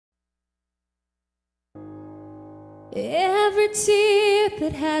Every tear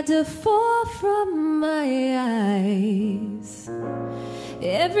that had to fall from my eyes.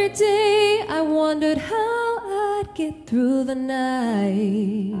 Every day I wondered how I'd get through the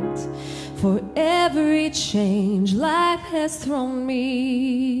night. For every change life has thrown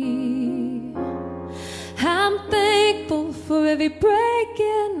me, I'm thankful for every break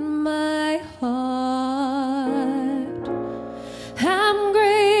in my heart. I'm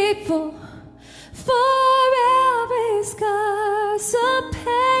grateful for every scar. Some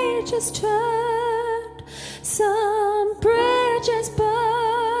pages turned, some bridges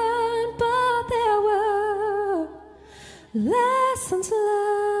burned, but there were lessons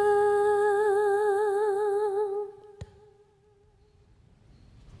learned.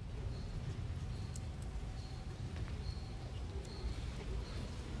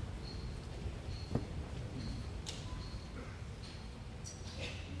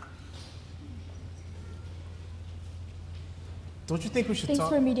 Don't you think we should talk? Thanks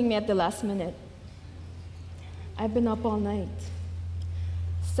for meeting me at the last minute. I've been up all night.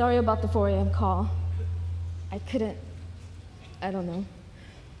 Sorry about the 4 a.m. call. I couldn't. I don't know.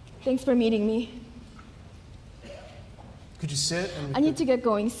 Thanks for meeting me. Could you sit? I need to get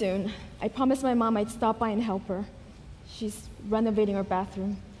going soon. I promised my mom I'd stop by and help her. She's renovating her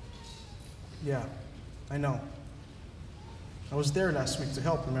bathroom. Yeah, I know. I was there last week to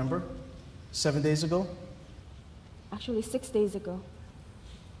help, remember? 7 days ago? Actually, 6 days ago.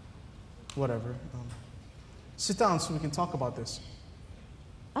 Whatever. Sit down so we can talk about this.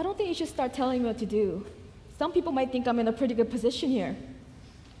 I don't think you should start telling me what to do. Some people might think I'm in a pretty good position here.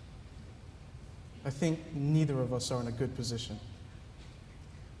 I think neither of us are in a good position.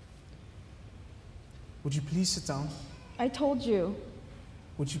 Would you please sit down? I told you.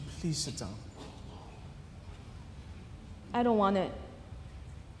 Would you please sit down? I don't want it.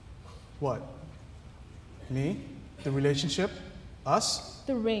 What? Me? The relationship? Us?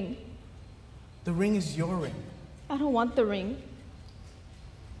 The ring. The ring is your ring. I don't want the ring.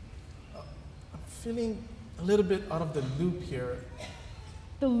 I'm feeling a little bit out of the loop here.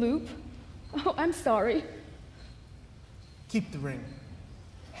 The loop? Oh, I'm sorry. Keep the ring.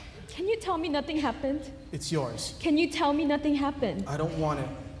 Can you tell me nothing happened? It's yours. Can you tell me nothing happened? I don't want it.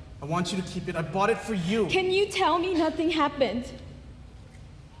 I want you to keep it. I bought it for you. Can you tell me nothing happened?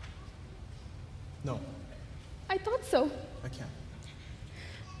 No. I thought so. I can't.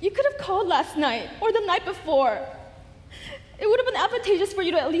 You could have called last night or the night before. It would have been advantageous for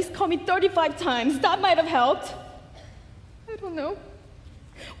you to at least call me 35 times. That might have helped. I don't know.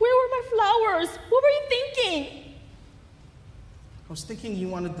 Where were my flowers? What were you thinking? I was thinking you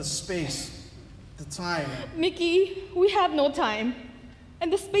wanted the space, the time. Mickey, we have no time.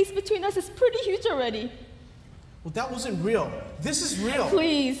 And the space between us is pretty huge already. Well, that wasn't real. This is real.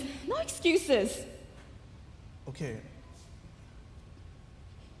 Please, no excuses. Okay.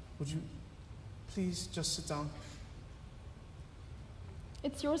 Would you please just sit down?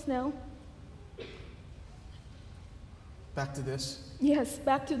 It's yours now. Back to this. Yes,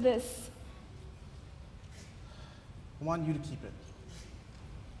 back to this. I want you to keep it.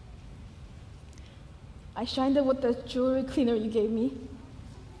 I shined it with the jewelry cleaner you gave me.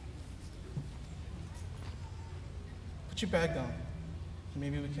 Put your bag down.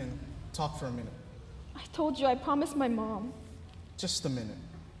 Maybe we can talk for a minute. I told you, I promised my mom. Just a minute.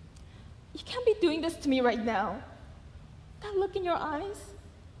 You can't be doing this to me right now. That look in your eyes.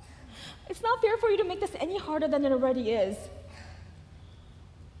 It's not fair for you to make this any harder than it already is.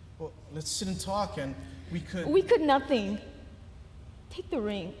 Well, let's sit and talk and we could... We could nothing. Take the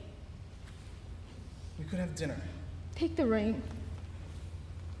ring. We could have dinner. Take the ring.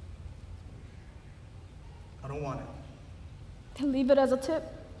 I don't want it. Then leave it as a tip.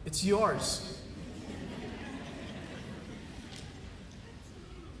 It's yours.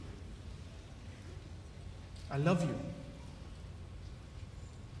 I love you.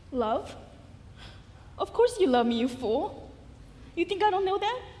 Love? Of course you love me, you fool. You think I don't know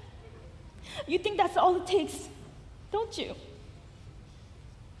that? You think that's all it takes, don't you?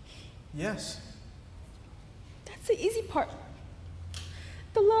 Yes. That's the easy part.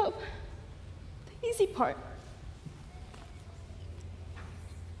 The love. The easy part.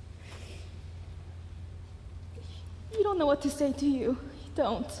 You don't know what to say, do you? You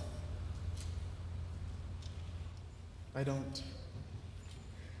don't. I don't.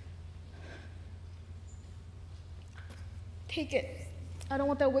 Take it. I don't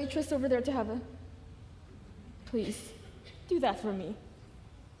want that waitress over there to have a... Please, do that for me.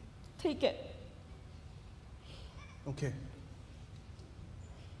 Take it. Okay.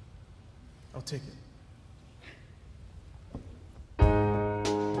 I'll take it.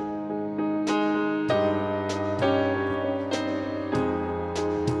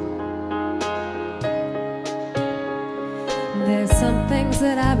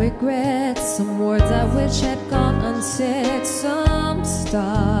 I regret, some words I wish had gone unsaid, some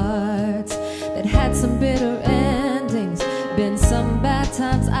starts that had some bitter endings, been some bad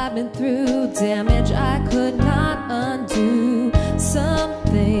times I've been through, damage I could not undo, some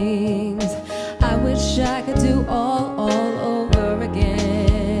things I wish I could do all over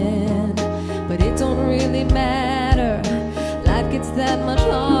again. But it don't really matter, life gets that much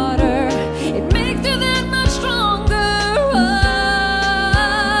harder, it makes you that much stronger.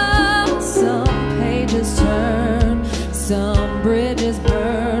 Oh, some pages turn, some bridges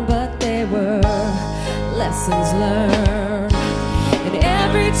burn, but they were lessons learned. And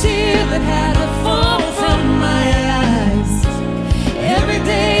every tear that had to fall from my eyes, every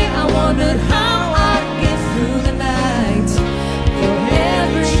day I wondered how I'd get through the night. For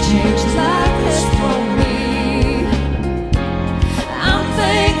every change life has thrown me, I'm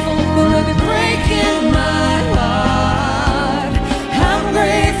thankful for every break in my heart. I'm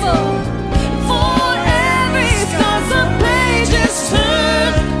grateful for every scar. Some pages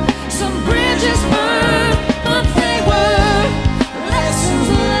turned, some bridges burned, but they were lessons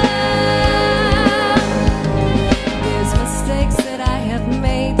learned. There's mistakes that I have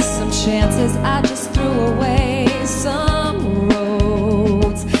made, some chances I just threw away, some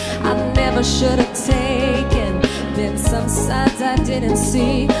roads I never should have taken, then some signs I didn't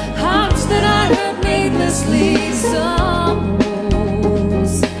see, hearts that I hurt needlessly, some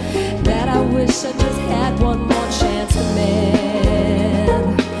wounds that I wish I just had one more chance to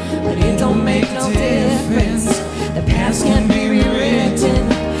mend. But it don't make no difference, the past can be rewritten,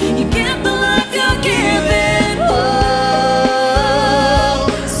 you get the life you're given. Oh,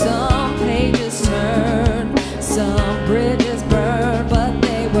 some pages turn, some bridges burn, but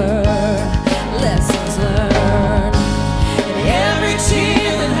they were lessons learned. And every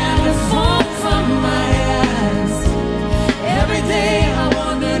tear that had to fall from my eyes, every day I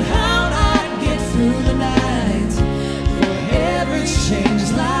wondered how I'd get through the night. For every change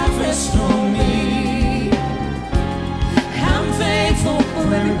life has thrown me, I'm thankful for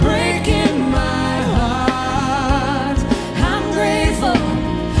every break in my heart. I'm grateful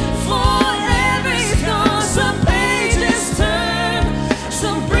for every scar. Some pages turn,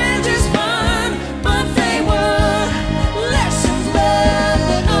 some bridges burn, but they were lessons learned.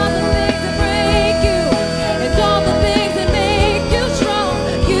 And all the things that break you, and all the things that make you strong,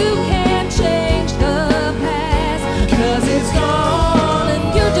 you can't change the past, 'cause it's gone, and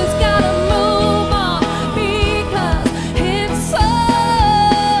you just gotta move on, because it's so.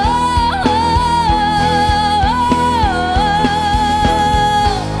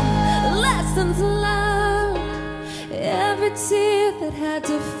 Lessons learned. Every tear that had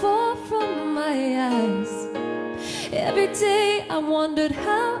to fall from my eyes, every day I wondered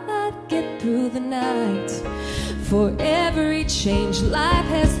how I'd get through the night. For every change life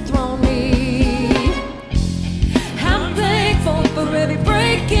has thrown me, I'm thankful for every